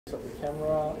Stop the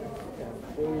camera,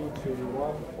 and 3, 2,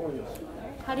 1, all yours.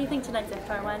 How do you think tonight's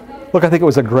Iftar went? Look, I think it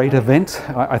was a great event.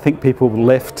 I think people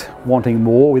left wanting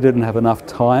more. We didn't have enough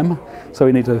time, so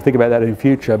we need to think about that in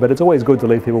future. But it's always good to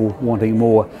leave people wanting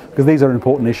more, because these are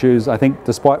important issues. I think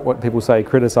despite what people say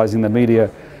criticising the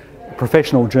media,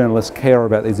 professional journalists care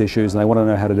about these issues and they want to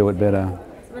know how to do it better.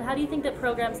 So how do you think that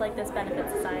programs like this benefit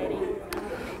society?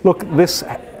 Look, this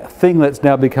thing that's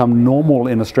now become normal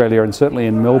in Australia and certainly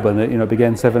in Melbourne, it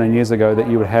began 17 years ago, that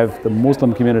you would have the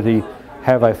Muslim community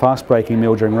have a fast-breaking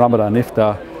meal during Ramadan,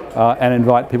 Iftar, and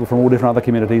invite people from all different other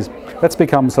communities. That's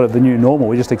become sort of the new normal.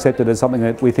 We just accept it as something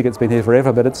that we think it's been here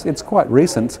forever, but it's quite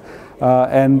recent,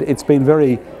 and it's been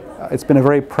a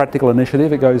very practical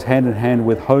initiative. It goes hand in hand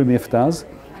with home iftars,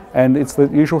 and it's the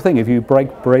usual thing. If you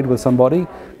break bread with somebody,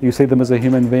 you see them as a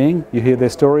human being, you hear their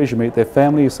stories, you meet their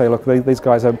family, you say, look, these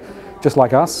guys are just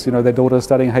like us, their daughter's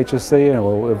studying HSC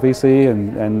or VC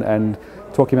and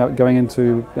talking about going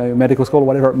into medical school or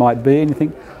whatever it might be, and you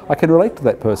think, I can relate to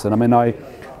that person. I mean, I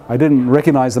didn't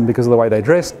recognise them because of the way they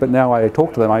dressed, but now I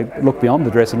talk to them, I look beyond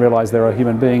the dress and realise they're a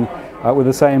human being with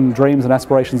the same dreams and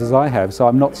aspirations as I have. So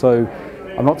I'm not so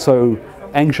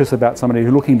anxious about somebody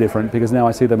who's looking different, because now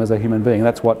I see them as a human being.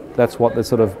 That's what the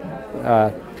sort of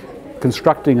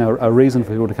constructing a reason for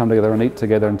people to come together and eat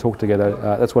together and talk together,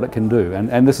 that's what it can do.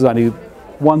 And this is only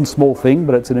one small thing,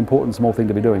 but it's an important small thing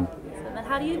to be doing.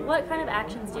 What kind of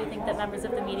actions do you think that members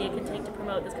of the media can take to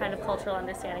promote this kind of cultural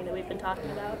understanding that we've been talking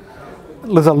about?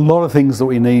 There's a lot of things that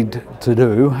we need to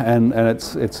do, and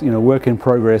it's work in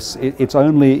progress. It's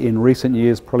only in recent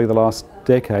years, probably the last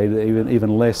decade,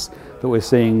 even less, that we're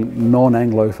seeing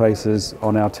non-Anglo faces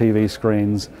on our TV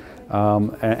screens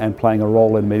and playing a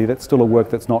role in media. That's still a work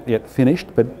that's not yet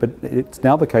finished, but it's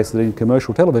now the case that in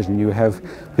commercial television you have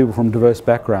people from diverse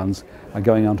backgrounds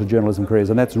going on to journalism careers,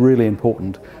 and that's really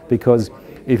important, because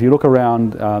if you look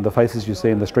around the faces you see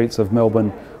in the streets of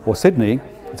Melbourne or Sydney,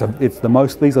 these are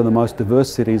the most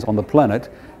diverse cities on the planet,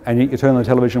 and yet you turn on the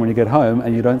television when you get home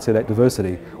and you don't see that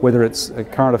diversity, whether it's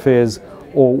current affairs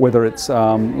or whether it's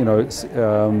sitcoms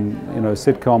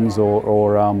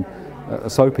or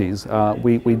soapies.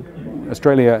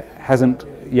 Australia hasn't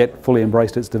yet fully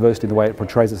embraced its diversity the way it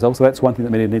portrays itself, so that's one thing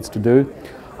that media needs to do.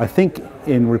 I think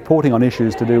in reporting on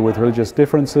issues to do with religious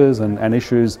differences and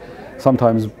issues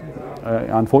sometimes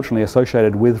unfortunately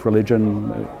associated with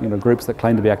religion, groups that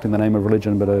claim to be acting in the name of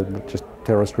religion but are just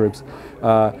terrorist groups,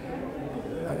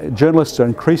 journalists are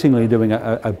increasingly doing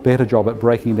a better job at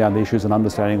breaking down the issues and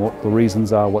understanding what the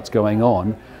reasons are, what's going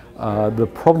on. The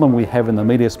problem we have in the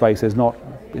media space is not,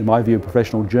 in my view,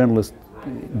 professional journalists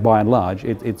by and large.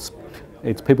 It's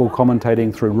people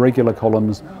commentating through regular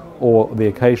columns or the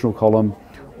occasional column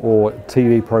or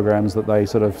TV programs that they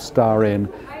sort of star in.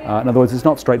 In other words, it's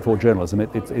not straightforward journalism.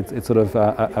 It's sort of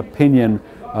opinion,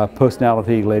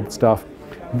 personality-led stuff.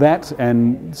 That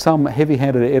and some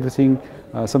heavy-handed editing.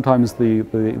 Sometimes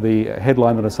the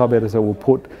headline that a sub-editor will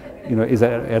put, is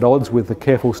at odds with the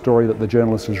careful story that the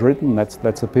journalist has written.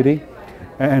 That's a pity.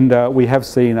 And we have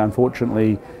seen,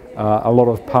 unfortunately, a lot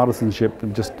of partisanship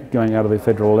just going out of the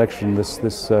federal election this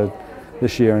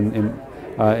year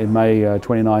in May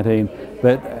 2019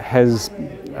 that has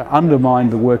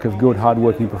undermined the work of good,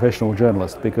 hard-working professional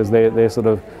journalists, because they're sort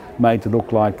of made to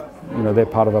look like they're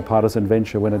part of a partisan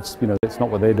venture when it's not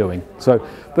what they're doing. So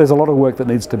there's a lot of work that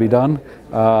needs to be done.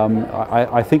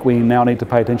 I think we now need to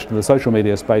pay attention to the social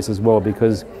media space as well,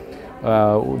 because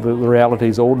the reality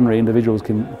is ordinary individuals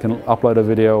can upload a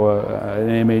video, an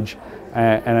image,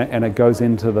 and it goes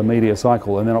into the media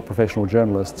cycle, and they're not professional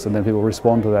journalists, and then people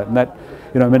respond to that. And that,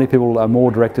 many people are more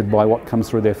directed by what comes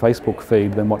through their Facebook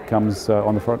feed than what comes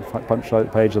on the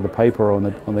front page of the paper or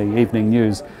on the evening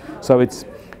news. So it's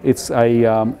a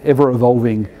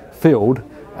ever-evolving field.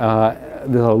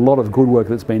 There's a lot of good work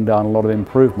that's been done, a lot of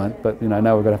improvement, but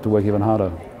now we're going to have to work even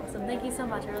harder. Awesome. Thank you so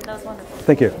much. That was wonderful.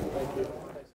 Thank you.